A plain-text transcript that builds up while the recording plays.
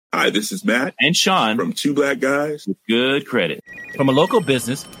Hi, this is Matt and Sean from Two Black Guys with Good Credit. From a local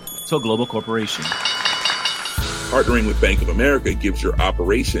business to a global corporation. Partnering with Bank of America gives your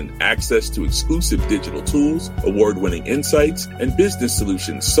operation access to exclusive digital tools, award-winning insights, and business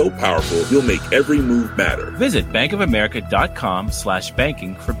solutions so powerful you'll make every move matter. Visit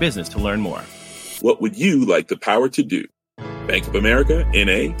bankofamerica.com/banking for business to learn more. What would you like the power to do? Bank of America,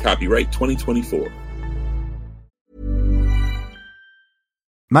 N.A., copyright 2024.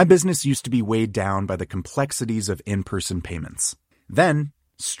 My business used to be weighed down by the complexities of in-person payments. Then,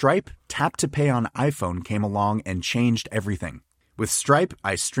 Stripe Tap to Pay on iPhone came along and changed everything. With Stripe,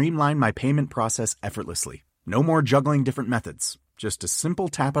 I streamlined my payment process effortlessly. No more juggling different methods. Just a simple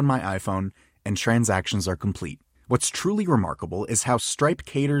tap on my iPhone and transactions are complete. What's truly remarkable is how Stripe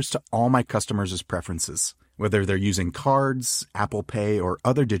caters to all my customers' preferences. Whether they're using cards, Apple Pay, or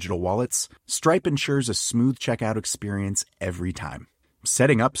other digital wallets, Stripe ensures a smooth checkout experience every time.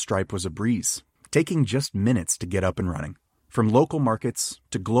 Setting up Stripe was a breeze, taking just minutes to get up and running. From local markets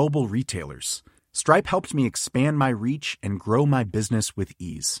to global retailers, Stripe helped me expand my reach and grow my business with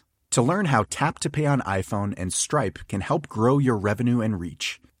ease. To learn how Tap to Pay on iPhone and Stripe can help grow your revenue and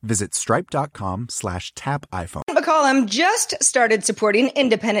reach, visit stripe.com/tapiphone. McCollum just started supporting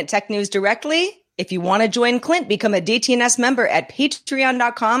independent tech news directly. If you want to join Clint, become a DTNS member at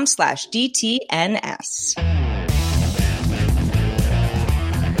patreon.com/DTNS.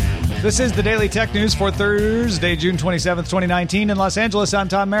 This is the Daily Tech News for Thursday, June 27th, 2019. In Los Angeles, I'm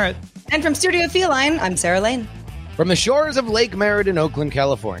Tom Merritt. And from Studio Feline, I'm Sarah Lane. From the shores of Lake Merritt in Oakland,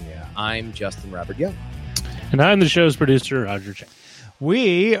 California, I'm Justin Robert Young. And I'm the show's producer, Roger Chen.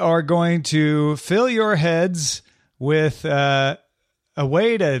 We are going to fill your heads with a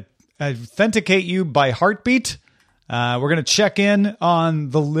way to authenticate you by heartbeat. We're going to check in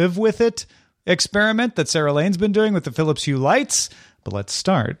on the Live With It experiment that Sarah Lane's been doing with the Philips Hue lights. But let's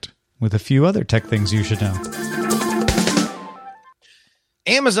start with a few other tech things you should know.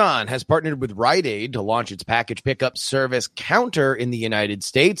 Amazon has partnered with Rite Aid to launch its package pickup service Counter in the United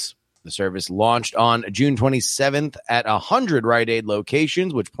States. The service launched on June 27th at 100 Rite Aid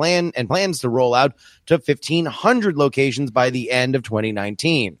locations, which plans to roll out to 1,500 locations by the end of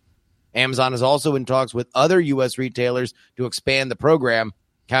 2019. Amazon is also in talks with other U.S. retailers to expand the program.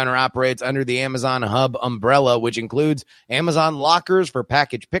 Counter operates under the Amazon Hub umbrella, which includes Amazon lockers for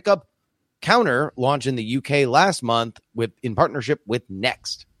package pickup. Counter launched in the UK last month in partnership with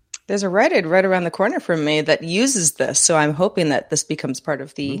Next. There's a Rite Aid right around the corner from me that uses this, so I'm hoping that this becomes part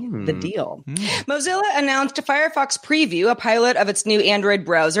of the deal. Mozilla announced a Firefox Preview, a pilot of its new Android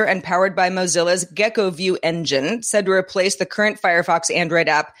browser and powered by Mozilla's Gecko View engine, said to replace the current Firefox Android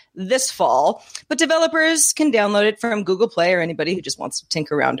app this fall. But developers can download it from Google Play or anybody who just wants to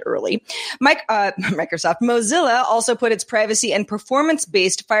tinker around early. Mozilla also put its privacy and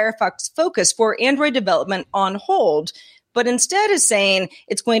performance-based Firefox Focus for Android development on hold, but instead is saying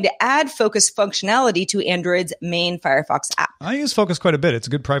it's going to add Focus functionality to Android's main Firefox app. I use Focus quite a bit. It's a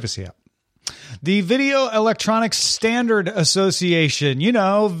good privacy app. The Video Electronics Standard Association,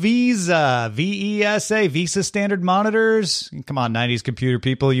 VESA, V-E-S-A, VESA standard monitors. Come on, 90s computer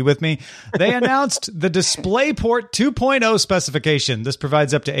people, you with me? They announced the DisplayPort 2.0 specification. This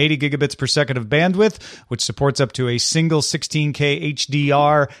provides up to 80 gigabits per second of bandwidth, which supports up to a single 16K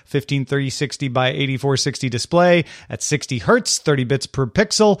HDR 153060 by 8460 display at 60 hertz, 30 bits per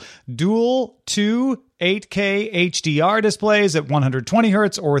pixel, dual 2 8K HDR displays at 120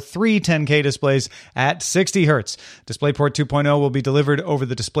 hertz or 3 10K displays at 60 hertz. DisplayPort 2.0 will be delivered over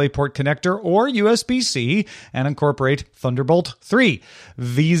the DisplayPort connector or USB-C and incorporate Thunderbolt 3.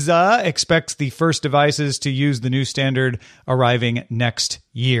 VESA expects the first devices to use the new standard arriving next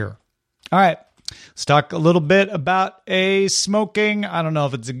year. All right. Let's talk a little bit about I don't know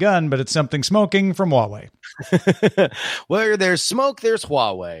if it's a gun, but it's something smoking from Huawei. Where there's smoke, there's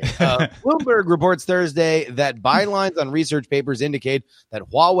Huawei. Bloomberg reports Thursday that bylines on research papers indicate that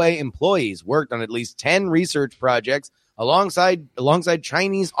Huawei employees worked on at least 10 research projects alongside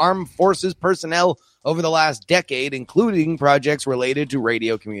Chinese armed forces personnel over the last decade, including projects related to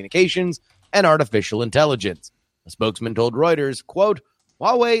radio communications and artificial intelligence. A spokesman told Reuters, quote,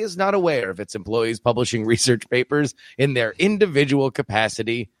 Huawei is not aware of its employees publishing research papers in their individual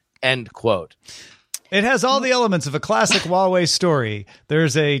capacity, end quote. It has all the elements of a classic Huawei story.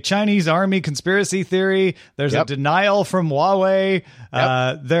 There's a Chinese army conspiracy theory. There's a denial from Huawei.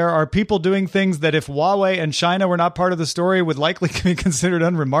 There are people doing things that if Huawei and China were not part of the story would likely be considered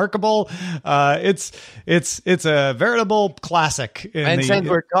unremarkable. It's a veritable classic. And since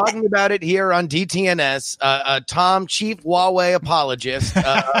we're talking about it here on DTNS, Tom, Chief Huawei apologist,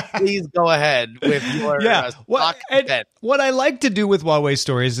 please go ahead with your what I like to do with Huawei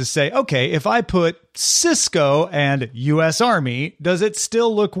stories is say, okay, if I put Cisco and U.S. Army, does it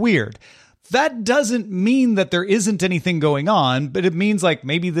still look weird? That doesn't mean that there isn't anything going on, but it means like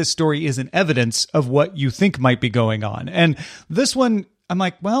maybe this story isn't evidence of what you think might be going on. And this one, I'm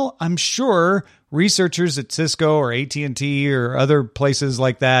like, well, I'm sure researchers at Cisco or AT&T or other places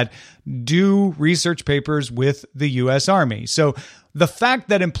like that do research papers with the U.S. Army. So the fact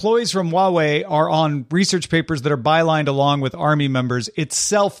that employees from Huawei are on research papers that are bylined along with Army members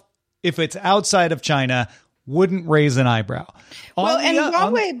itself, if it's outside of China, wouldn't raise an eyebrow. Well,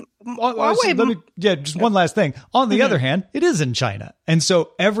 Huawei. Just one last thing. On the other hand, it is in China. And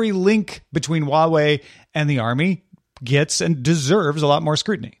so every link between Huawei and the Army gets and deserves a lot more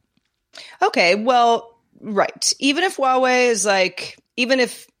scrutiny. Okay, well, right. Even if Huawei is even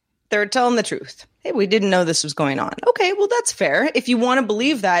if they're telling the truth, hey, we didn't know this was going on. Okay, well, that's fair. If you want to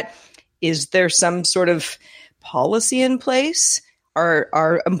believe that, is there some sort of policy in place?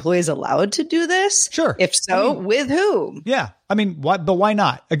 Are employees allowed to do this? Sure. If so, with who? Yeah. I mean, but why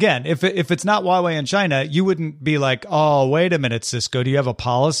not? Again, if it's not Huawei in China, you wouldn't be like, oh, wait a minute, Cisco, do you have a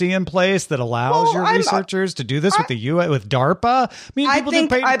policy in place that allows your researchers to do this with the U.S. with DARPA? I mean, people do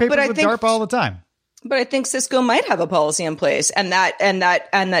papers with DARPA all the time. But I think Cisco might have a policy in place, and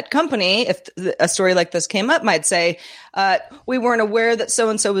that company, if a story like this came up, might say, we weren't aware that so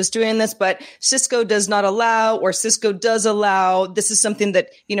and so was doing this, but Cisco does not allow, or Cisco does allow. This is something that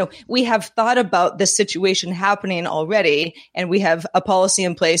we have thought about this situation happening already, and we have a policy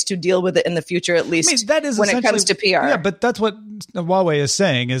in place to deal with it in the future, at least. I mean, that is when it comes to PR. Yeah, but that's what Huawei is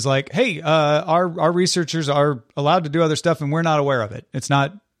saying is like, hey, our researchers are allowed to do other stuff, and we're not aware of it. It's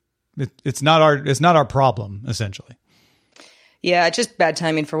not our problem, essentially. Yeah, just bad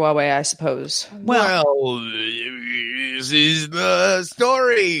timing for Huawei, I suppose. Well, this is the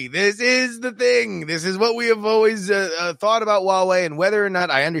story. This is the thing. This is what we have always thought about Huawei, and whether or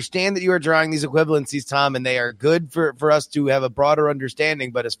not I understand that you are drawing these equivalencies, Tom, and they are good for us to have a broader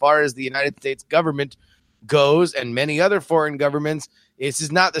understanding. But as far as the United States government goes, and many other foreign governments, this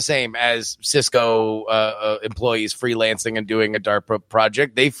is not the same as Cisco employees freelancing and doing a DARPA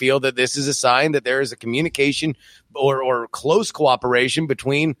project. They feel that this is a sign that there is a communication or close cooperation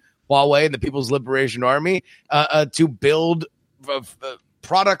between Huawei and the People's Liberation Army to build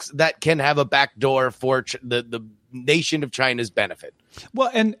products that can have a backdoor for the nation of China's benefit.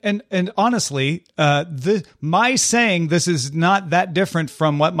 Well, and honestly, my saying this is not that different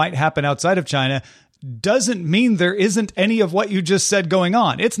from what might happen outside of China doesn't mean there isn't any of what you just said going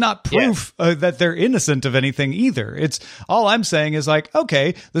on. It's not proof that they're innocent of anything either. It's all I'm saying is like,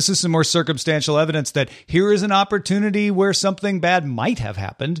 okay, this is some more circumstantial evidence that here is an opportunity where something bad might have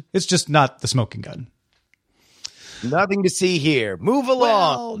happened. It's just not the smoking gun. Nothing to see here. Move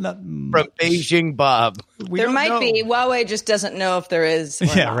along from Beijing Bob. There might be. Huawei just doesn't know if there is.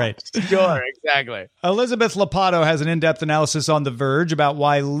 Yeah, right. Sure, exactly. Elizabeth Lopato has an in-depth analysis on The Verge about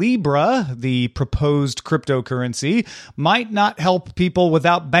why Libra, the proposed cryptocurrency, might not help people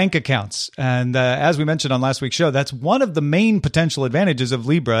without bank accounts. And as we mentioned on last week's show, that's one of the main potential advantages of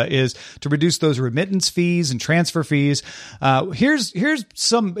Libra is to reduce those remittance fees and transfer fees. Here's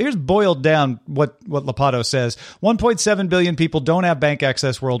boiled down what Lopato says. 1.7 billion people don't have bank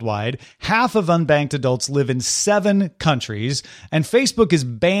access worldwide. Half of unbanked adults live in 7 countries, and Facebook is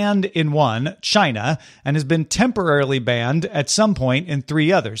banned in one, China, and has been temporarily banned at some point in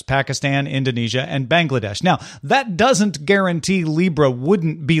 3 others, Pakistan, Indonesia, and Bangladesh. Now, that doesn't guarantee Libra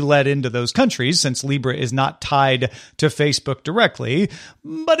wouldn't be let into those countries, since Libra is not tied to Facebook directly,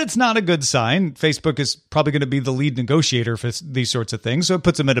 but it's not a good sign. Facebook is probably going to be the lead negotiator for these sorts of things, so it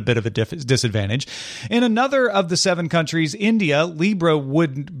puts them at a bit of a disadvantage. In another of the 7 countries, India, Libra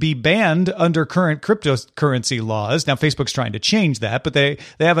would be banned under current cryptocurrency laws. Now, Facebook's trying to change that, but they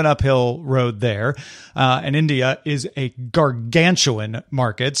have an uphill road there. And India is a gargantuan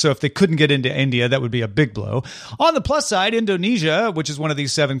market. So if they couldn't get into India, that would be a big blow. On the plus side, Indonesia, which is one of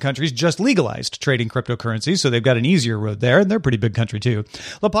these 7 countries, just legalized trading cryptocurrencies. So they've got an easier road there. And they're a pretty big country too.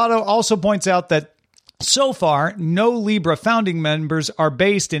 Lopato also points out that So far, no Libra founding members are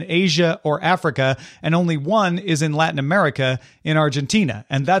based in Asia or Africa, and only one is in Latin America, in Argentina.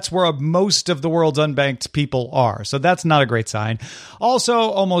 And that's where most of the world's unbanked people are. So that's not a great sign. Also,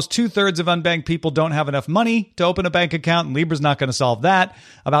 almost 2/3 of unbanked people don't have enough money to open a bank account, and Libra's not going to solve that.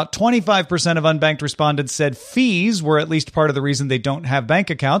 About 25% of unbanked respondents said fees were at least part of the reason they don't have bank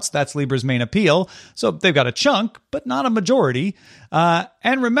accounts. That's Libra's main appeal. So they've got a chunk, but not a majority.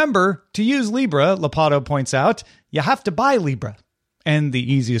 And remember, to use Libra, Lopato points out, you have to buy Libra. And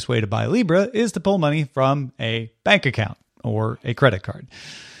the easiest way to buy Libra is to pull money from a bank account or a credit card.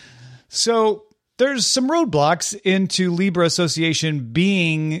 So there's some roadblocks into Libra Association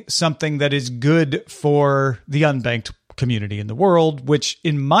being something that is good for the unbanked community in the world, which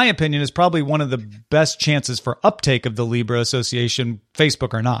in my opinion is probably one of the best chances for uptake of the Libra Association,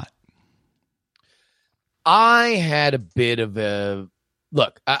 Facebook or not. I had a bit of a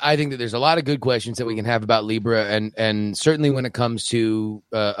look. I think that there's a lot of good questions that we can have about Libra, and certainly when it comes to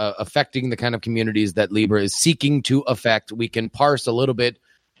affecting the kind of communities that Libra is seeking to affect, we can parse a little bit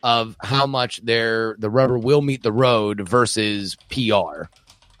of how much the rubber will meet the road versus PR.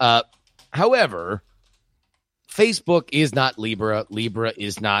 However, Facebook is not Libra. Libra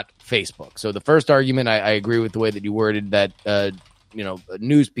is not Facebook. So the first argument, I agree with the way that you worded that. A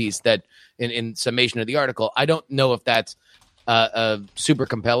news piece that in summation of the article, I don't know if that's super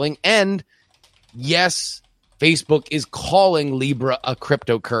compelling. And yes, Facebook is calling Libra a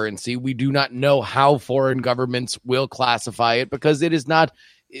cryptocurrency. We do not know how foreign governments will classify it because it is not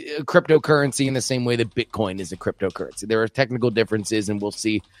a cryptocurrency in the same way that Bitcoin is a cryptocurrency. There are technical differences, and we'll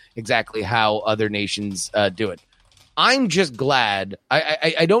see exactly how other nations do it. I'm just glad.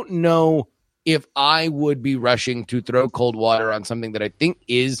 I don't know if I would be rushing to throw cold water on something that I think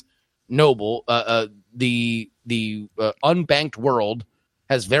is noble. The unbanked world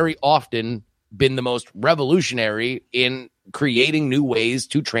has very often been the most revolutionary in creating new ways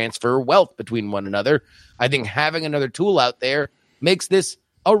to transfer wealth between one another. I think having another tool out there makes this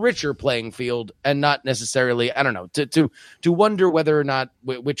a richer playing field, and not necessarily, I don't know, to wonder whether or not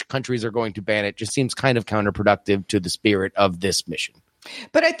which countries are going to ban it just seems kind of counterproductive to the spirit of this mission.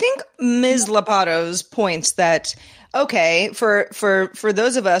 But I think Ms. Lopato's points that, okay, for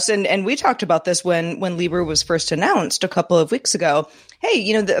those of us, and we talked about this when Libra was first announced a couple of weeks ago.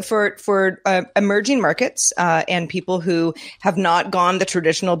 Hey, for emerging markets and people who have not gone the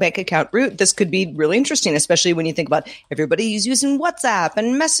traditional bank account route, this could be really interesting, especially when you think about everybody's using WhatsApp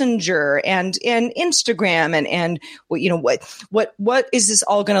and Messenger and Instagram and what is this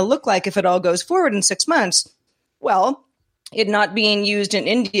all going to look like if it all goes forward in 6 months? Well, it not being used in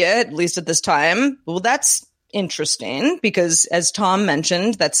India, at least at this time, well, that's interesting because, as Tom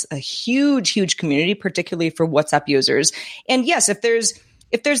mentioned, that's a huge, huge community, particularly for WhatsApp users. And yes, if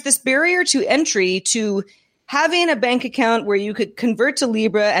there's this barrier to entry to having a bank account where you could convert to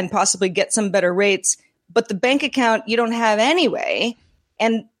Libra and possibly get some better rates, but the bank account you don't have anyway,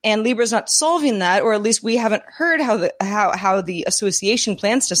 and Libra's not solving that, or at least we haven't heard how the association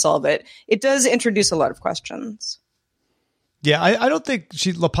plans to solve it, it does introduce a lot of questions. Yeah, I don't think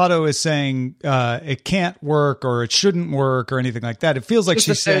Lopato is saying it can't work or it shouldn't work or anything like that. It feels like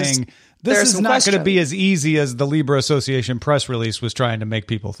she's saying this is not going to be as easy as the Libra Association press release was trying to make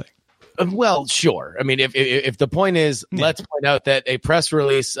people think. Well, sure. I mean, if the point is, let's point out that a press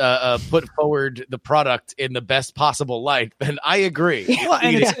release put forward the product in the best possible light, then I agree. Well,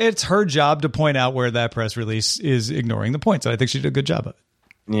 and it's her job to point out where that press release is ignoring the points. I think she did a good job of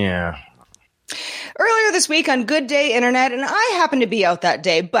it. Yeah. Earlier this week on Good Day Internet, and I happened to be out that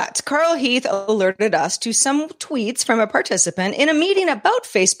day, but Carl Heath alerted us to some tweets from a participant in a meeting about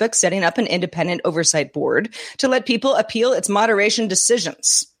Facebook setting up an independent oversight board to let people appeal its moderation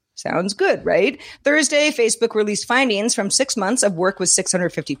decisions. Sounds good, right? Thursday, Facebook released findings from 6 months of work with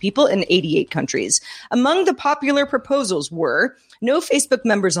 650 people in 88 countries. Among the popular proposals were no Facebook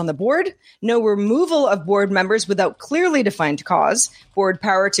members on the board, no removal of board members without clearly defined cause, board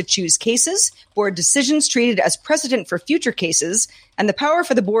power to choose cases, board decisions treated as precedent for future cases, and the power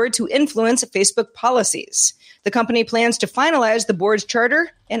for the board to influence Facebook policies. The company plans to finalize the board's charter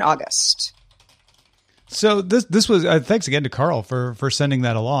in August. So this was thanks again to Carl for sending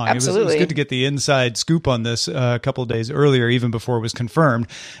that along. Absolutely. It was good to get the inside scoop on this a couple of days earlier, even before it was confirmed.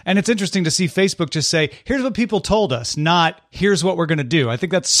 And it's interesting to see Facebook just say, here's what people told us, not here's what we're going to do. I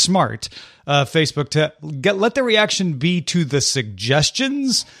think that's smart, Facebook, to let their reaction be to the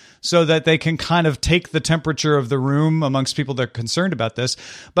suggestions so that they can kind of take the temperature of the room amongst people that are concerned about this.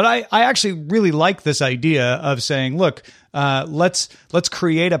 But I actually really like this idea of saying, look, let's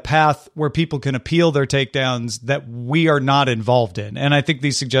create a path where people can appeal their takedowns that we are not involved in. And I think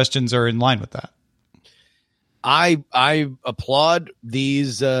these suggestions are in line with that. I applaud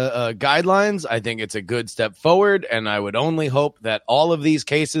these guidelines. I think it's a good step forward, and I would only hope that all of these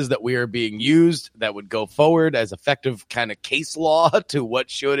cases that we are being used that would go forward as effective kind of case law to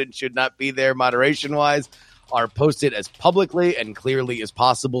what should and should not be there moderation-wise are posted as publicly and clearly as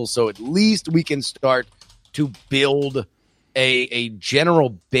possible, so at least we can start to build a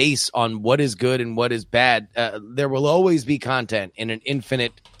general base on what is good and what is bad. There will always be content in an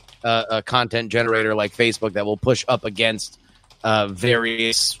infinite a content generator like Facebook that will push up against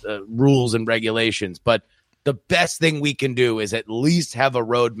various rules and regulations. But the best thing we can do is at least have a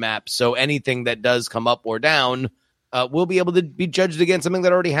roadmap so anything that does come up or down will be able to be judged against something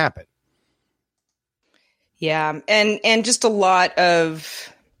that already happened. Yeah, and just a lot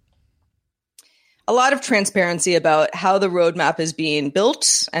of transparency about how the roadmap is being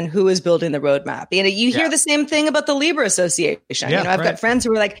built and who is building the roadmap. You know, you hear the same thing about the Libra Association. Yeah, I've got friends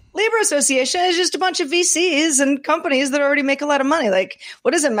who are like, Libra Association is just a bunch of VCs and companies that already make a lot of money. Like,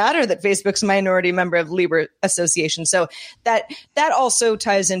 what does it matter that Facebook's a minority member of Libra Association? So that also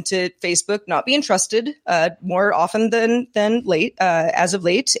ties into Facebook not being trusted more often than late, as of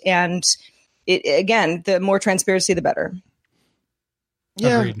late. And again, the more transparency, the better.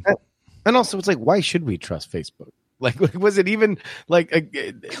 Yeah. Agreed. And also, it's like, why should we trust Facebook? Like, was it even like?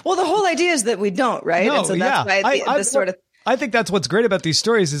 Well, the whole idea is that we don't, right? No, and so that's why this sort of. I think that's what's great about these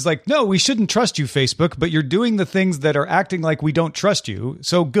stories is like, no, we shouldn't trust you, Facebook, but you're doing the things that are acting like we don't trust you.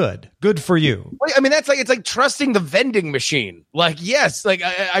 So good for you. I mean, it's like trusting the vending machine. Like, yes, like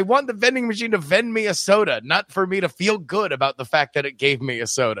I want the vending machine to vend me a soda, not for me to feel good about the fact that it gave me a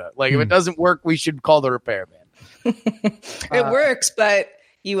soda. Like, if it doesn't work, we should call the repairman. It works, but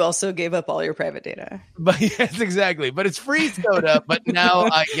you also gave up all your private data. But yes, exactly. But it's free soda, but now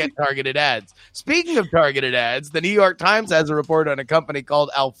I get targeted ads. Speaking of targeted ads, the New York Times has a report on a company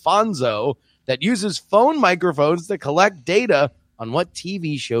called Alphonso that uses phone microphones to collect data on what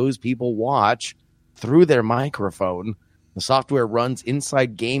TV shows people watch through their microphone. The software runs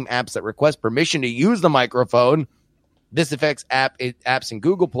inside game apps that request permission to use the microphone. This affects apps in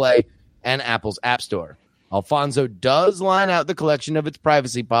Google Play and Apple's App Store. Alphonso does line out the collection of its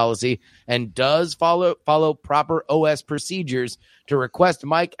privacy policy and does follow proper OS procedures to request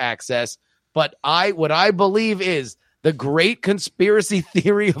mic access. But what I believe is the great conspiracy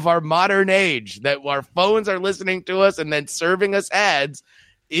theory of our modern age, that our phones are listening to us and then serving us ads.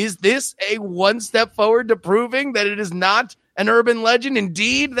 Is this a one step forward to proving that it is not an urban legend?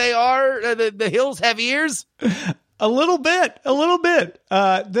 Indeed, they are. The hills have ears. A little bit.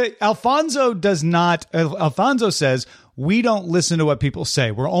 The Alphonso says, we don't listen to what people say.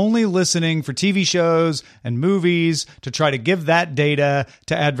 We're only listening for TV shows and movies to try to give that data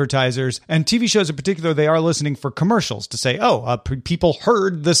to advertisers. And TV shows in particular, they are listening for commercials to say, people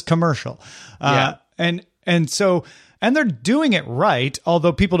heard this commercial. And they're doing it right,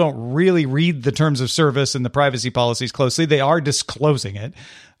 although people don't really read the terms of service and the privacy policies closely. They are disclosing it.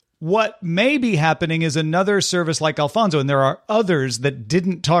 What may be happening is another service like Alphonso, and there are others that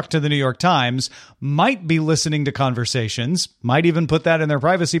didn't talk to the New York Times, might be listening to conversations, might even put that in their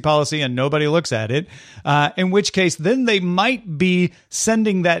privacy policy and nobody looks at it, in which case then they might be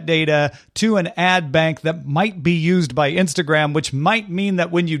sending that data to an ad bank that might be used by Instagram, which might mean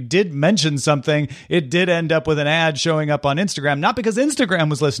that when you did mention something, it did end up with an ad showing up on Instagram, not because Instagram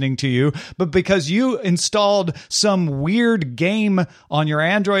was listening to you, but because you installed some weird game on your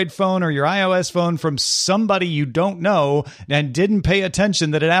Android phone or your iOS phone from somebody you don't know and didn't pay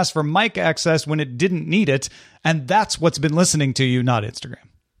attention that it asked for mic access when it didn't need it. And that's what's been listening to you, not Instagram.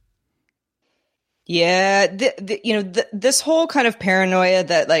 Yeah. This whole kind of paranoia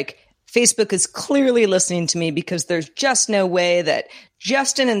that like Facebook is clearly listening to me because there's just no way that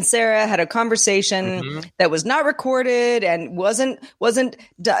Justin and Sarah had a conversation that was not recorded and wasn't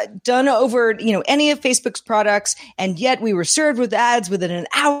done over, any of Facebook's products. And yet we were served with ads within an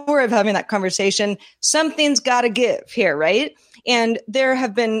hour of having that conversation. Something's got to give here, right? And there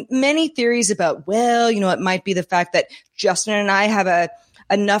have been many theories about, it might be the fact that Justin and I have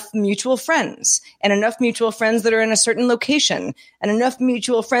enough mutual friends and enough mutual friends that are in a certain location and enough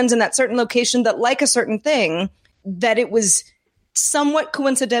mutual friends in that certain location that like a certain thing, that it was somewhat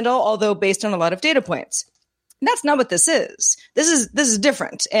coincidental, although based on a lot of data points. And that's not what this is. This is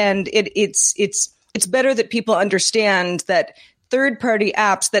different. And it's better that people understand that third-party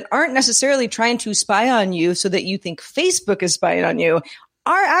apps that aren't necessarily trying to spy on you so that you think Facebook is spying on you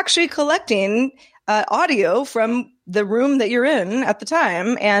are actually collecting audio from the room that you're in at the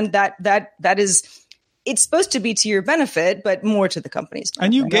time. And that is, it's supposed to be to your benefit, but more to the company's benefit.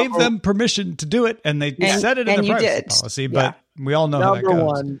 And you gave them permission to do it, and they said it in the privacy policy, but we all know how that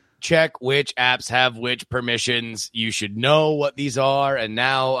goes. check which apps have which permissions. You should know what these are. And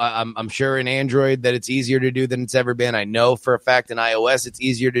now I'm sure in Android that it's easier to do than it's ever been. I know for a fact in iOS it's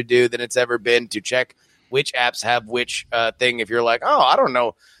easier to do than it's ever been to check which apps have which thing. If you're like, oh, I don't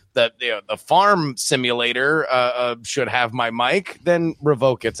know, the farm simulator should have my mic, then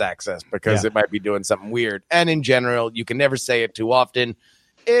revoke its access because it might be doing something weird. And in general, you can never say it too often.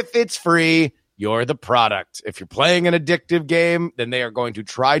 If it's free, you're the product. If you're playing an addictive game, then they are going to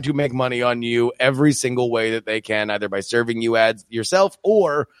try to make money on you every single way that they can, either by serving you ads yourself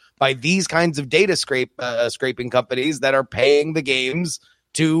or by these kinds of data scraping companies that are paying the games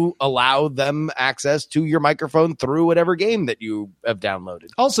to allow them access to your microphone through whatever game that you have downloaded.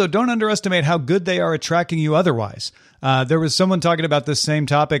 Also, don't underestimate how good they are at tracking you otherwise. There was someone talking about this same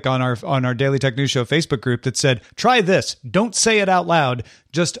topic on our Daily Tech News Show Facebook group that said, try this. Don't say it out loud.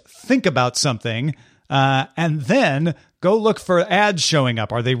 Just think about something and then go look for ads showing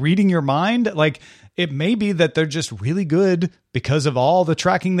up. Are they reading your mind? Like, it may be that they're just really good because of all the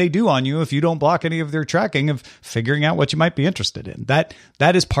tracking they do on you if you don't block any of their tracking of figuring out what you might be interested in. That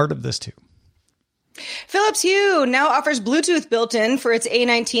is part of this too. Philips Hue now offers Bluetooth built-in for its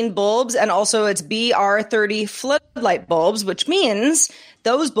A19 bulbs and also its BR30 floodlight bulbs, which means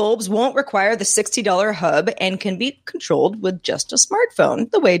those bulbs won't require the $60 hub and can be controlled with just a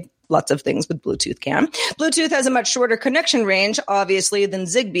smartphone, the way lots of things with Bluetooth can. Bluetooth has a much shorter connection range, obviously, than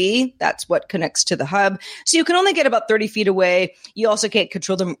Zigbee. That's what connects to the hub. So you can only get about 30 feet away. You also can't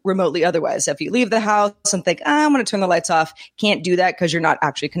control them remotely otherwise. If you leave the house and think, I want to turn the lights off, can't do that because you're not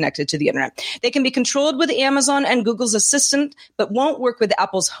actually connected to the internet. They can be controlled with Amazon and Google's Assistant, but won't work with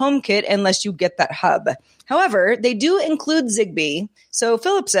Apple's HomeKit unless you get that hub. However, they do include Zigbee, so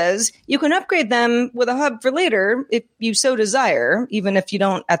Philips says you can upgrade them with a hub for later if you so desire, even if you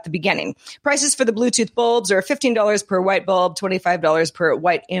don't at the beginning. Prices for the Bluetooth bulbs are $15 per white bulb, $25 per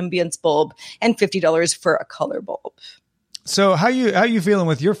white ambience bulb, and $50 for a color bulb. So how you feeling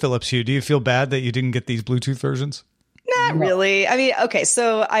with your Philips Hue? Do you feel bad that you didn't get these Bluetooth versions? Not really. I mean, okay,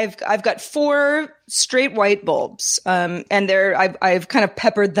 so I've got 4 straight white bulbs, and I've kind of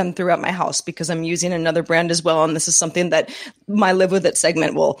peppered them throughout my house because I'm using another brand as well, and this is something that my Live With It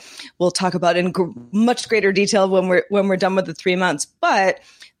segment will talk about in much greater detail when we're done with the 3 months. But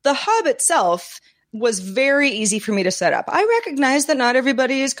the hub itself was very easy for me to set up. I recognize that not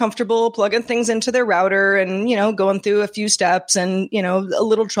everybody is comfortable plugging things into their router and going through a few steps and a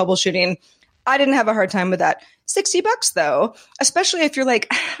little troubleshooting. I didn't have a hard time with that. $60 though, especially if you're like,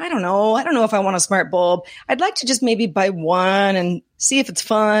 I don't know if I want a smart bulb. I'd like to just maybe buy one and see if it's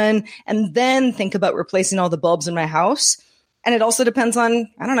fun and then think about replacing all the bulbs in my house. And it also depends on,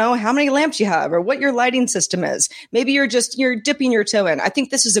 I don't know, how many lamps you have or what your lighting system is. Maybe you're dipping your toe in. I think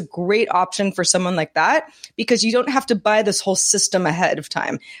this is a great option for someone like that because you don't have to buy this whole system ahead of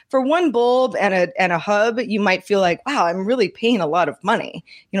time. For one bulb and a hub, you might feel like, wow, I'm really paying a lot of money.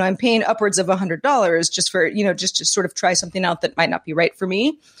 I'm paying upwards of $100 just for, just to sort of try something out that might not be right for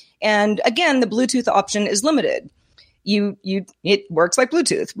me. And again, the Bluetooth option is limited. It works like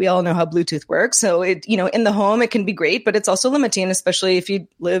Bluetooth. We all know how Bluetooth works. So in the home, it can be great, but it's also limiting, especially if you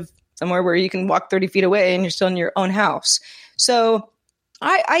live somewhere where you can walk 30 feet away and you're still in your own house. So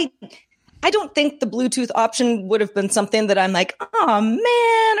I don't think the Bluetooth option would have been something that I'm like, oh man,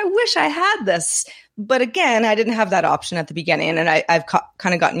 I wish I had this. But again, I didn't have that option at the beginning and I've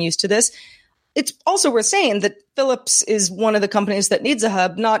kind of gotten used to this. It's also worth saying that Philips is one of the companies that needs a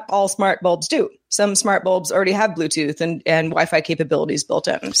hub. Not all smart bulbs do. Some smart bulbs already have Bluetooth and Wi-Fi capabilities built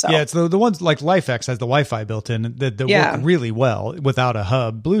in. So. Yeah, it's the ones like LifeX has the Wi-Fi built in that work really well without a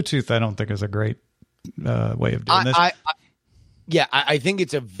hub. Bluetooth, I don't think is a great way of doing this. I think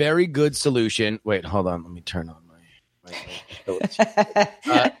it's a very good solution. Wait, hold on. Let me turn on my Philips.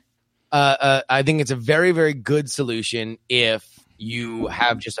 I think it's a very, very good solution if you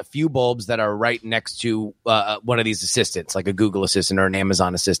have just a few bulbs that are right next to one of these assistants, like a Google Assistant or an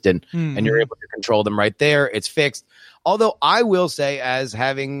Amazon Assistant, and you're able to control them right there. It's fixed. Although I will say, as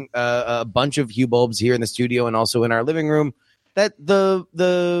having a bunch of Hue bulbs here in the studio and also in our living room, that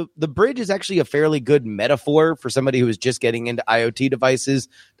the bridge is actually a fairly good metaphor for somebody who is just getting into IoT devices.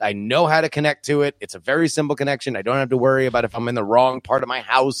 I know how to connect to it. It's a very simple connection. I don't have to worry about if I'm in the wrong part of my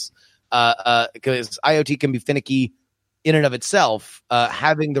house because IoT can be finicky in and of itself.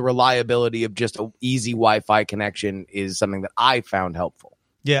 Having the reliability of just an easy Wi-Fi connection is something that I found helpful.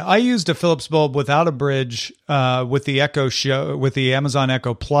 Yeah, I used a Philips bulb without a bridge with the with the Amazon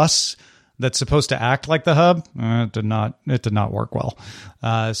Echo Plus that's supposed to act like the hub. It did not work well.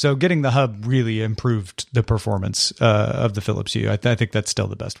 So getting the hub really improved the performance of the Philips Hue. I think that's still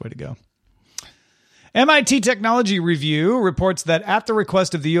the best way to go. MIT Technology Review reports that at the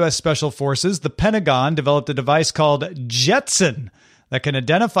request of the U.S. Special Forces, the Pentagon developed a device called Jetson that can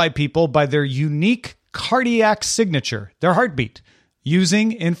identify people by their unique cardiac signature, their heartbeat,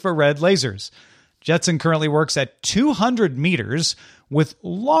 using infrared lasers. Jetson currently works at 200 meters with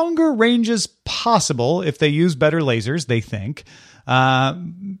longer ranges possible if they use better lasers, they think.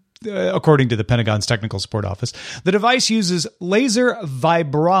 According to the Pentagon's Technical Support Office. The device uses laser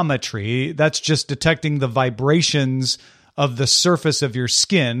vibrometry. That's just detecting the vibrations of the surface of your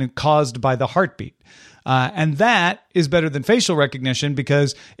skin caused by the heartbeat. And that is better than facial recognition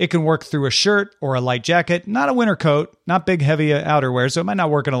because it can work through a shirt or a light jacket, not a winter coat, not big, heavy outerwear. So it might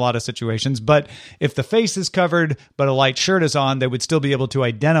not work in a lot of situations. But if the face is covered, but a light shirt is on, they would still be able to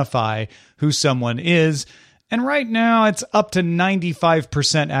identify who someone is. And right now, it's up to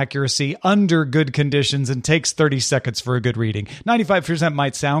 95% accuracy under good conditions and takes 30 seconds for a good reading. 95%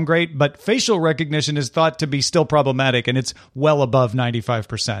 might sound great, but facial recognition is thought to be still problematic, and it's well above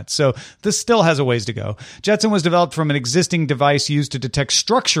 95%. So this still has a ways to go. Jetson was developed from an existing device used to detect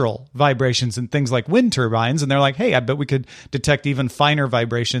structural vibrations in things like wind turbines, and they're like, hey, I bet we could detect even finer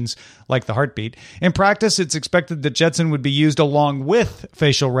vibrations like the heartbeat. In practice, it's expected that Jetson would be used along with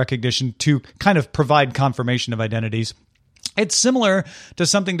facial recognition to kind of provide confirmation of identities. It's similar to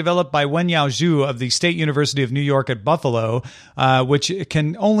something developed by Wenyao Zhu of the State University of New York at Buffalo, which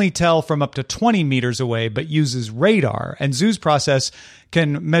can only tell from up to 20 meters away, but uses radar. And Zhu's process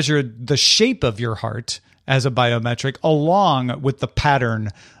can measure the shape of your heart as a biometric along with the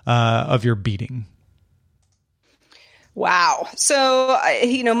pattern of your beating. Wow. So,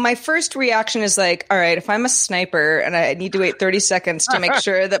 my first reaction is like, all right, if I'm a sniper and I need to wait 30 seconds to make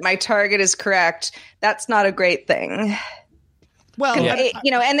sure that my target is correct, that's not a great thing. Well,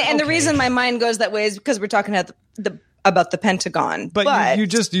 and the reason my mind goes that way is because we're talking about the Pentagon. But you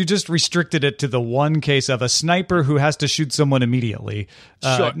just restricted it to the one case of a sniper who has to shoot someone immediately.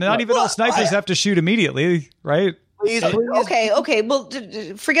 Sure. Not even all snipers have to shoot immediately, right? Please. Okay. Well,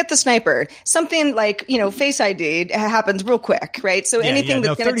 forget the sniper. Something like, Face ID happens real quick, right? So anything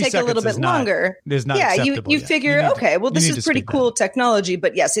that's going to take a little bit longer. Is not acceptable you yet. figure, this is pretty cool technology.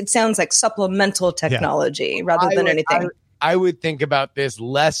 But yes, it sounds like supplemental technology rather than anything. I would think about this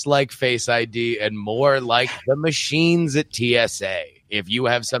less like Face ID and more like the machines at TSA. If you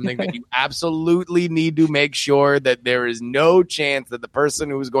have something that you absolutely need to make sure that there is no chance that the person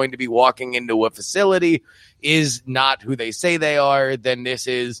who is going to be walking into a facility is not who they say they are, then this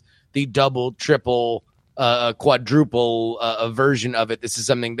is the double, triple, quadruple version of it. This is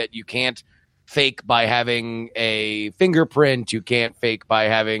something that you can't fake by having a fingerprint. You can't fake by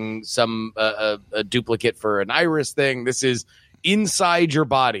having some a duplicate for an iris thing. This is inside your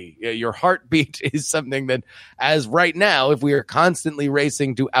body. Your heartbeat is something that, as right now, if we are constantly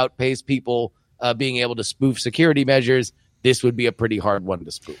racing to outpace people being able to spoof security measures, this would be a pretty hard one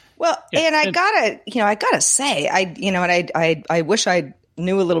to spoof. Well, and I gotta say, I wish I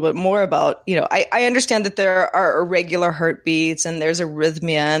knew a little bit more about, I understand that there are irregular heartbeats and there's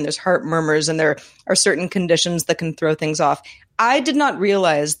arrhythmia and there's heart murmurs and there are certain conditions that can throw things off. I did not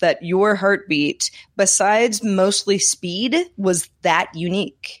realize that your heartbeat, besides mostly speed, was that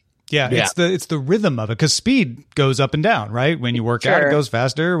unique. Yeah. It's the rhythm of it, because speed goes up and down, right? When you work out, it goes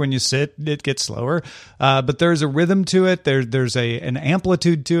faster. When you sit, it gets slower. But there's a rhythm to it. There's an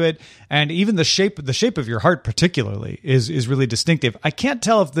amplitude to it, and even the shape of your heart, particularly, is really distinctive. I can't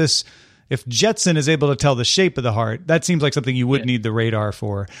tell if Jetson is able to tell the shape of the heart. That seems like something you would need the radar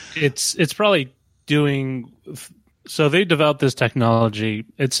for. It's probably doing. So they developed this technology.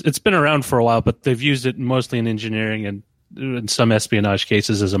 It's been around for a while, but they've used it mostly in engineering and in some espionage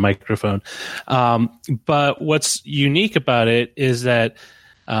cases as a microphone. But what's unique about it is that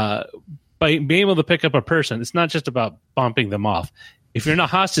by being able to pick up a person, it's not just about bumping them off. If you're in a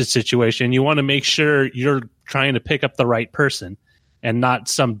hostage situation, you want to make sure you're trying to pick up the right person and not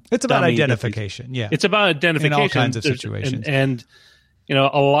some. It's about identification. Yeah, it's about identification in all kinds of situations. And a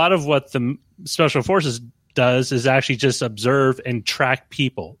lot of what the Special Forces does is actually just observe and track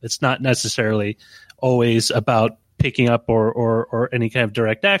people. It's not necessarily always about picking up or any kind of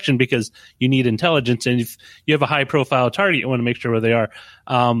direct action, because you need intelligence. And if you have a high profile target, you want to make sure where they are.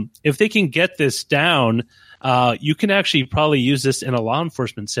 If they can get this down, you can actually probably use this in a law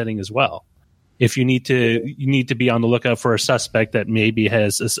enforcement setting as well. If you need to be on the lookout for a suspect that maybe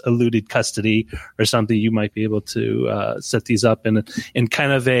has eluded custody or something, you might be able to set these up in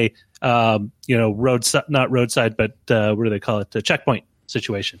kind of a not roadside, but what do they call it? A checkpoint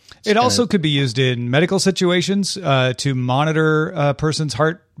situation. It also could be used in medical situations to monitor a person's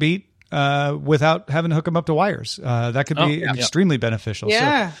heartbeat. without having to hook them up to wires. That could be extremely beneficial.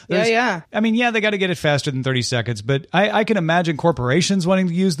 Yeah, so I mean, they got to get it faster than 30 seconds, but I can imagine corporations wanting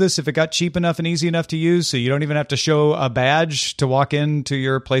to use this if it got cheap enough and easy enough to use, so you don't even have to show a badge to walk into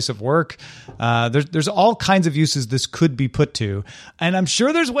your place of work. There's all kinds of uses this could be put to, and I'm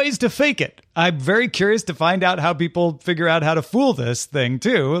sure there's ways to fake it. I'm very curious to find out how people figure out how to fool this thing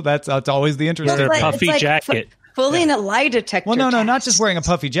too. That's always the interest. Their puffy jacket. Fooling a lie detector. Well, no, test. not just wearing a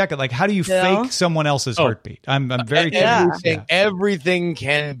puffy jacket. Like, how do you fake someone else's heartbeat? I'm very curious. Everything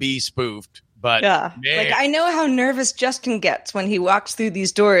can be spoofed, but man. Like, I know how nervous Justin gets when he walks through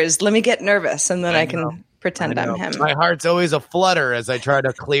these doors. Let me get nervous, and then I can pretend I'm him. My heart's always a flutter as I try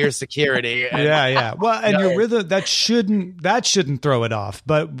to clear security. Yeah. Well, and your rhythm that shouldn't throw it off.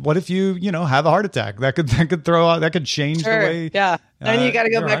 But what if you have a heart attack? That could change the way. Yeah. Then you got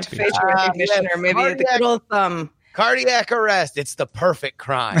to go back to facial recognition, or maybe the good old thumb. Cardiac arrest. It's the perfect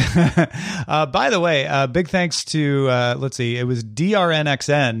crime. By the way, big thanks to, it was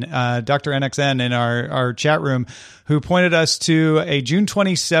DRNXN, Dr. NXN in our chat room, who pointed us to a June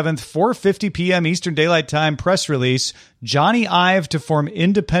 27th, 4:50 p.m. Eastern Daylight Time press release, Johnny Ive to form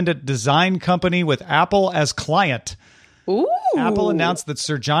independent design company with Apple as client. Ooh. Apple announced that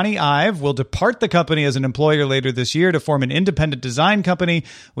Sir Johnny Ive will depart the company as an employer later this year to form an independent design company,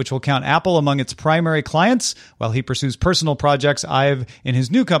 which will count Apple among its primary clients. While he pursues personal projects, Ive in his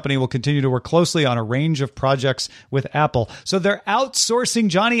new company will continue to work closely on a range of projects with Apple. So they're outsourcing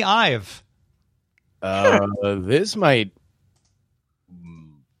Johnny Ive. This might...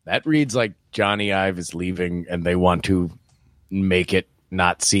 That reads like Johnny Ive is leaving and they want to make it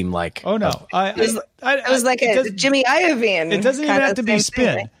not seem like... Oh, no. It was like a Jimmy Iovine. It doesn't even have to be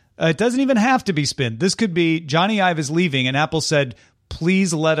spin. It doesn't even have to be spin. This could be Johnny Ive is leaving and Apple said,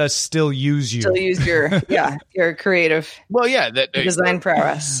 please let us still use you. Still use your creative design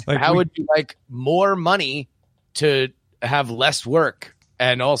prowess. How would you like more money to have less work?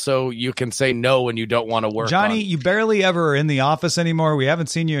 And also you can say no when you don't want to work. Johnny, you barely ever are in the office anymore. We haven't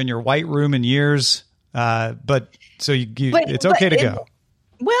seen you in your white room in years. It's okay to go.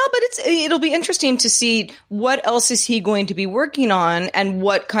 Well, but it'll be interesting to see what else is he going to be working on and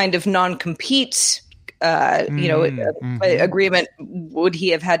what kind of non-compete agreement would he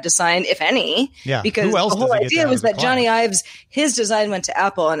have had to sign, if any? Yeah. Because the whole idea was that Johnny Ive's his design went to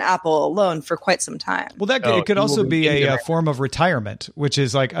Apple and Apple alone for quite some time. Well, it could also be a form of retirement, which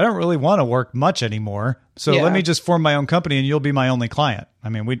is like, I don't really want to work much anymore, so let me just form my own company and you'll be my only client. I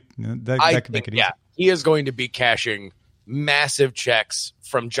mean, that could make it easy. Yeah, he is going to be cashing massive checks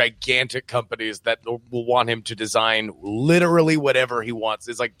from gigantic companies that will want him to design literally whatever he wants.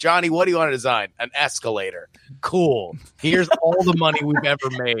 It's like, Johnny, what do you want to design? An escalator. Cool. Here's all the money we've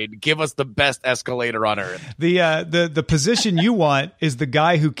ever made. Give us the best escalator on earth. The position you want is the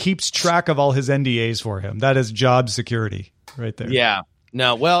guy who keeps track of all his NDAs for him. That is job security right there. Yeah.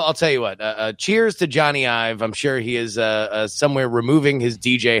 No, well, I'll tell you what. Cheers to Johnny Ive. I'm sure he is somewhere removing his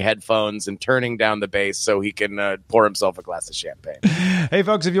DJ headphones and turning down the bass so he can pour himself a glass of champagne. Hey,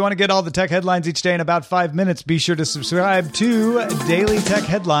 folks, if you want to get all the tech headlines each day in about 5 minutes, be sure to subscribe to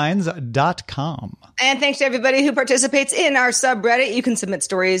dailytechheadlines.com. And thanks to everybody who participates in our subreddit. You can submit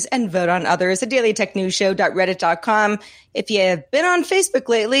stories and vote on others at dailytechnewsshow.reddit.com. If you have been on Facebook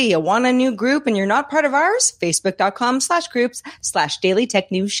lately, you want a new group and you're not part of ours,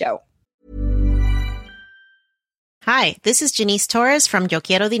 facebook.com/groups/dailytechnewsshow. Hi, this is Janice Torres from Yo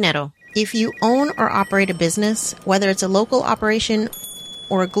Quiero Dinero. If you own or operate a business, whether it's a local operation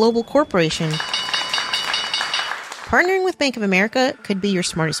or a global corporation, partnering with Bank of America could be your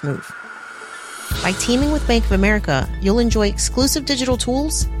smartest move. By teaming with Bank of America, you'll enjoy exclusive digital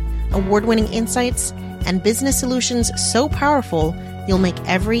tools, award-winning insights, and business solutions so powerful, you'll make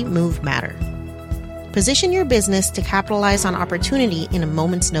every move matter. Position your business to capitalize on opportunity in a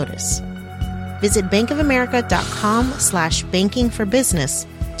moment's notice. Visit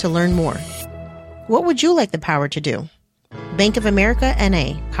bankofamerica.com/bankingforbusiness to learn more. What would you like the power to do? Bank of America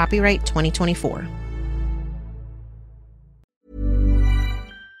N.A., copyright 2024.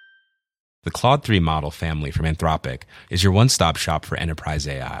 The Claude 3 model family from Anthropic is your one-stop shop for enterprise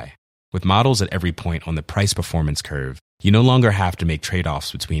AI. With models at every point on the price-performance curve, you no longer have to make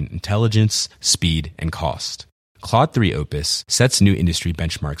trade-offs between intelligence, speed, and cost. Claude 3 Opus sets new industry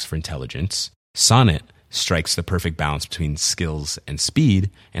benchmarks for intelligence. Sonnet strikes the perfect balance between skills and speed.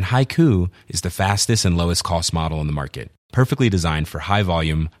 And Haiku is the fastest and lowest cost model in the market, perfectly designed for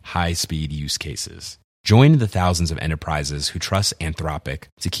high-volume, high-speed use cases. Join the thousands of enterprises who trust Anthropic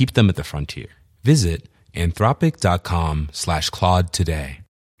to keep them at the frontier. Visit anthropic.com/Claude today.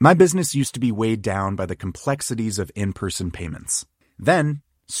 My business used to be weighed down by the complexities of in-person payments. Then,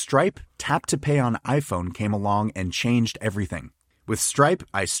 Stripe Tap to Pay on iPhone came along and changed everything. With Stripe,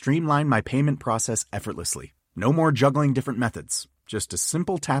 I streamlined my payment process effortlessly. No more juggling different methods. Just a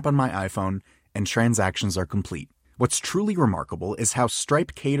simple tap on my iPhone and transactions are complete. What's truly remarkable is how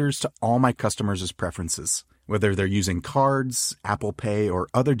Stripe caters to all my customers' preferences. Whether they're using cards, Apple Pay, or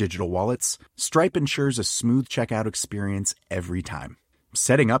other digital wallets, Stripe ensures a smooth checkout experience every time.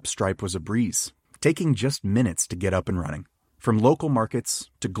 Setting up Stripe was a breeze, taking just minutes to get up and running. From local markets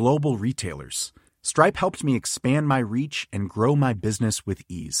to global retailers, Stripe helped me expand my reach and grow my business with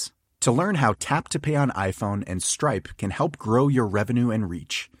ease. To learn how Tap to Pay on iPhone and Stripe can help grow your revenue and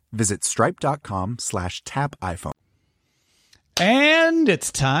reach, visit stripe.com/tapiphone. And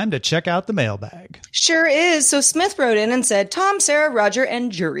it's time to check out the mailbag. Sure is. So Smith wrote in and said, Tom, Sarah, Roger,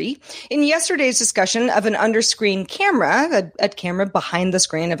 and jury, in yesterday's discussion of an under-screen camera, a camera behind the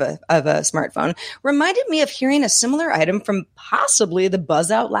screen of a smartphone, reminded me of hearing a similar item from possibly the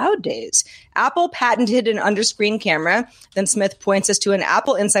Buzz Out Loud days. Apple patented an under-screen camera. Then Smith points us to an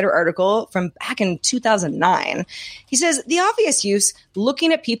Apple Insider article from back in 2009. He says, the obvious use,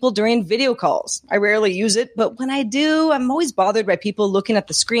 looking at people during video calls. I rarely use it, but when I do, I'm always bothered by people looking at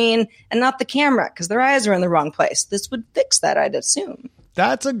the screen and not the camera because their eyes are in the wrong place. This would fix that, I'd assume.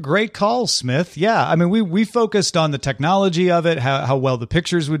 That's a great call, Smith. Yeah, I mean, we focused on the technology of it, how well the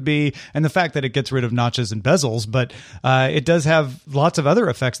pictures would be, and the fact that it gets rid of notches and bezels, but it does have lots of other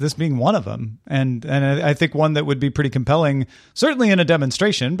effects, this being one of them. And I think one that would be pretty compelling, certainly in a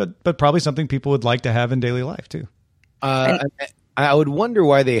demonstration, but probably something people would like to have in daily life, too. I would wonder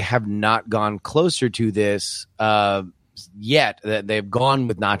why they have not gone closer to this yet. That they've gone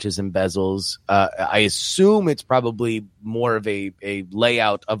with notches and bezels. I assume it's probably more of a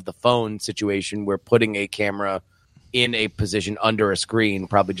layout of the phone situation where putting a camera in a position under a screen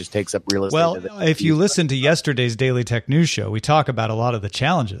probably just takes up real estate. Well, if you listen to yesterday's Daily Tech News show, we talk about a lot of the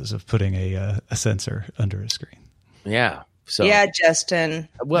challenges of putting a sensor under a screen. Yeah. So yeah, Justin.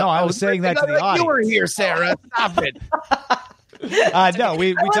 Well, no, I was saying that to the audience. You were here, Sarah. Stop it. No,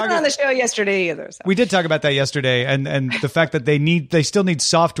 we wasn't on the show yesterday either. So. We did talk about that yesterday, and the fact that they still need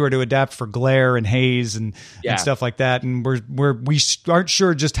software to adapt for glare and haze and stuff like that, and we aren't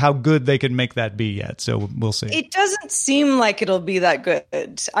sure just how good they can make that be yet. So we'll see. It doesn't seem like it'll be that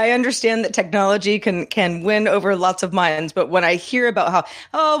good. I understand that technology can win over lots of minds, but when I hear about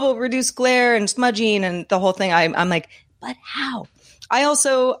how we'll reduce glare and smudging and the whole thing, I'm like, but how? I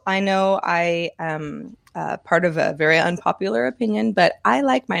know I am part of a very unpopular opinion, but I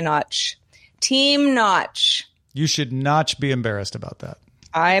like my notch. Team Notch. You should not be embarrassed about that.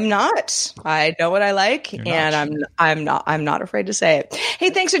 I'm not. I know what I like, and I'm not afraid to say it. Hey,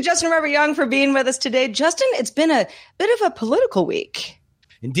 thanks to Justin Robert Young for being with us today. Justin, it's been a bit of a political week.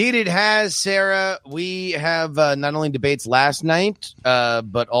 Indeed, it has, Sarah. We have not only debates last night,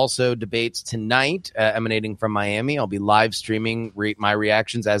 but also debates tonight emanating from Miami. I'll be live streaming my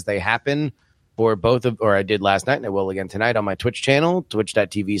reactions as they happen for both of, or I did last night, and I will again tonight on my Twitch channel,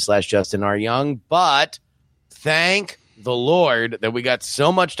 twitch.tv/Justin R. Young. But thank the Lord that we got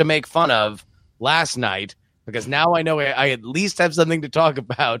so much to make fun of last night, because now I know I at least have something to talk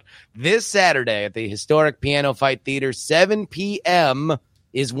about. This Saturday at the historic Piano Fight Theater, 7 p.m.,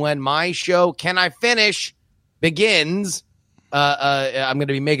 is when my show, Can I Finish, begins. I'm going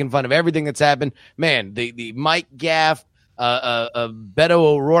to be making fun of everything that's happened. Man, the Mike Gaff, Beto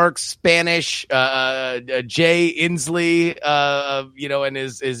O'Rourke Spanish, Jay Inslee, and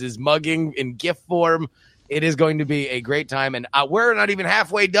his mugging in GIF form. It is going to be a great time, and we're not even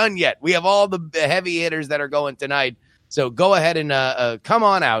halfway done yet. We have all the heavy hitters that are going tonight. So go ahead and come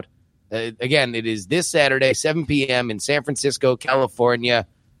on out. Again, it is this Saturday, 7 p.m. in San Francisco, California.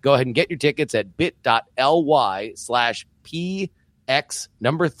 Go ahead and get your tickets at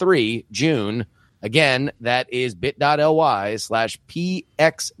bit.ly/PX3 June. Again, that is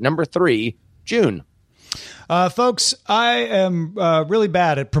bit.ly/PX3 June. Folks, I am really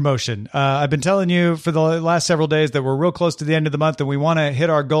bad at promotion. I've been telling you for the last several days that we're real close to the end of the month and we want to hit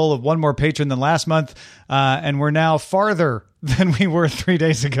our goal of one more patron than last month. And we're now farther than we were 3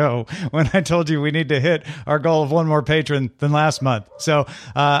 days ago when I told you we need to hit our goal of one more patron than last month. So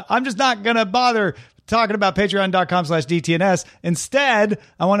I'm just not going to bother talking about patreon.com/DTNS. Instead,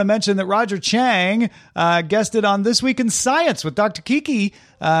 I want to mention that Roger Chang guested on This Week in Science with Dr. Kiki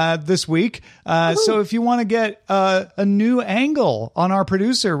this week. So if you want to get a new angle on our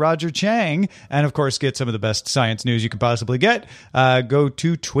producer, Roger Chang, and of course get some of the best science news you can possibly get, go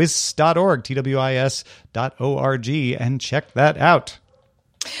to twis.org, TWIS.org, and check that out.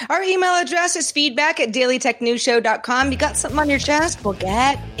 Our email address is feedback@dailytechnewsshow.com. You got something on your chest? Well,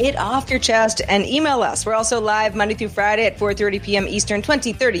 get it off your chest and email us. We're also live Monday through Friday at 4:30 p.m. Eastern,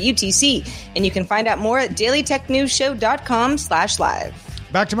 2030 UTC. And you can find out more at dailytechnewsshow.com/live.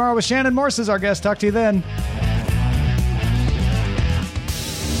 Back tomorrow with Shannon Morse as our guest. Talk to you then.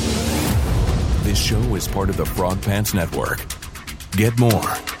 This show is part of the Frog Pants Network. Get more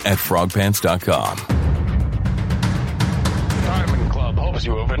at frogpants.com. Diamond Club hopes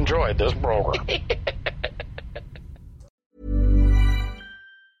you have enjoyed this program.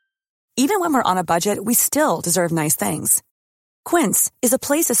 Even when we're on a budget, we still deserve nice things. Quince is a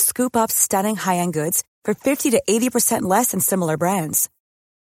place to scoop up stunning high-end goods for 50 to 80% less than similar brands.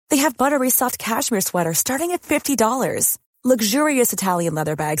 They have buttery soft cashmere sweaters starting at $50, luxurious Italian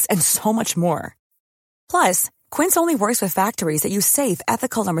leather bags, and so much more. Plus, Quince only works with factories that use safe,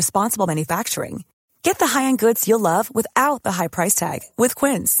 ethical, and responsible manufacturing. Get the high-end goods you'll love without the high price tag with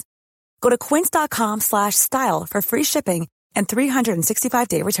Quince. Go to quince.com/style for free shipping and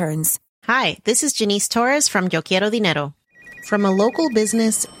 365-day returns. Hi, this is Janice Torres from Yo Quiero Dinero. From a local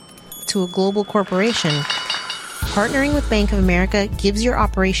business to a global corporation, partnering with Bank of America gives your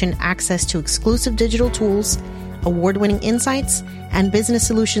operation access to exclusive digital tools, award-winning insights, and business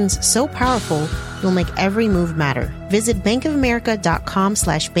solutions so powerful you'll make every move matter. Visit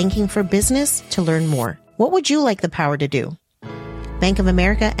bankofamerica.com/banking for business to learn more. What would you like the power to do? Bank of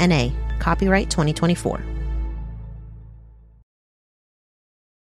America, N.A. Copyright 2024.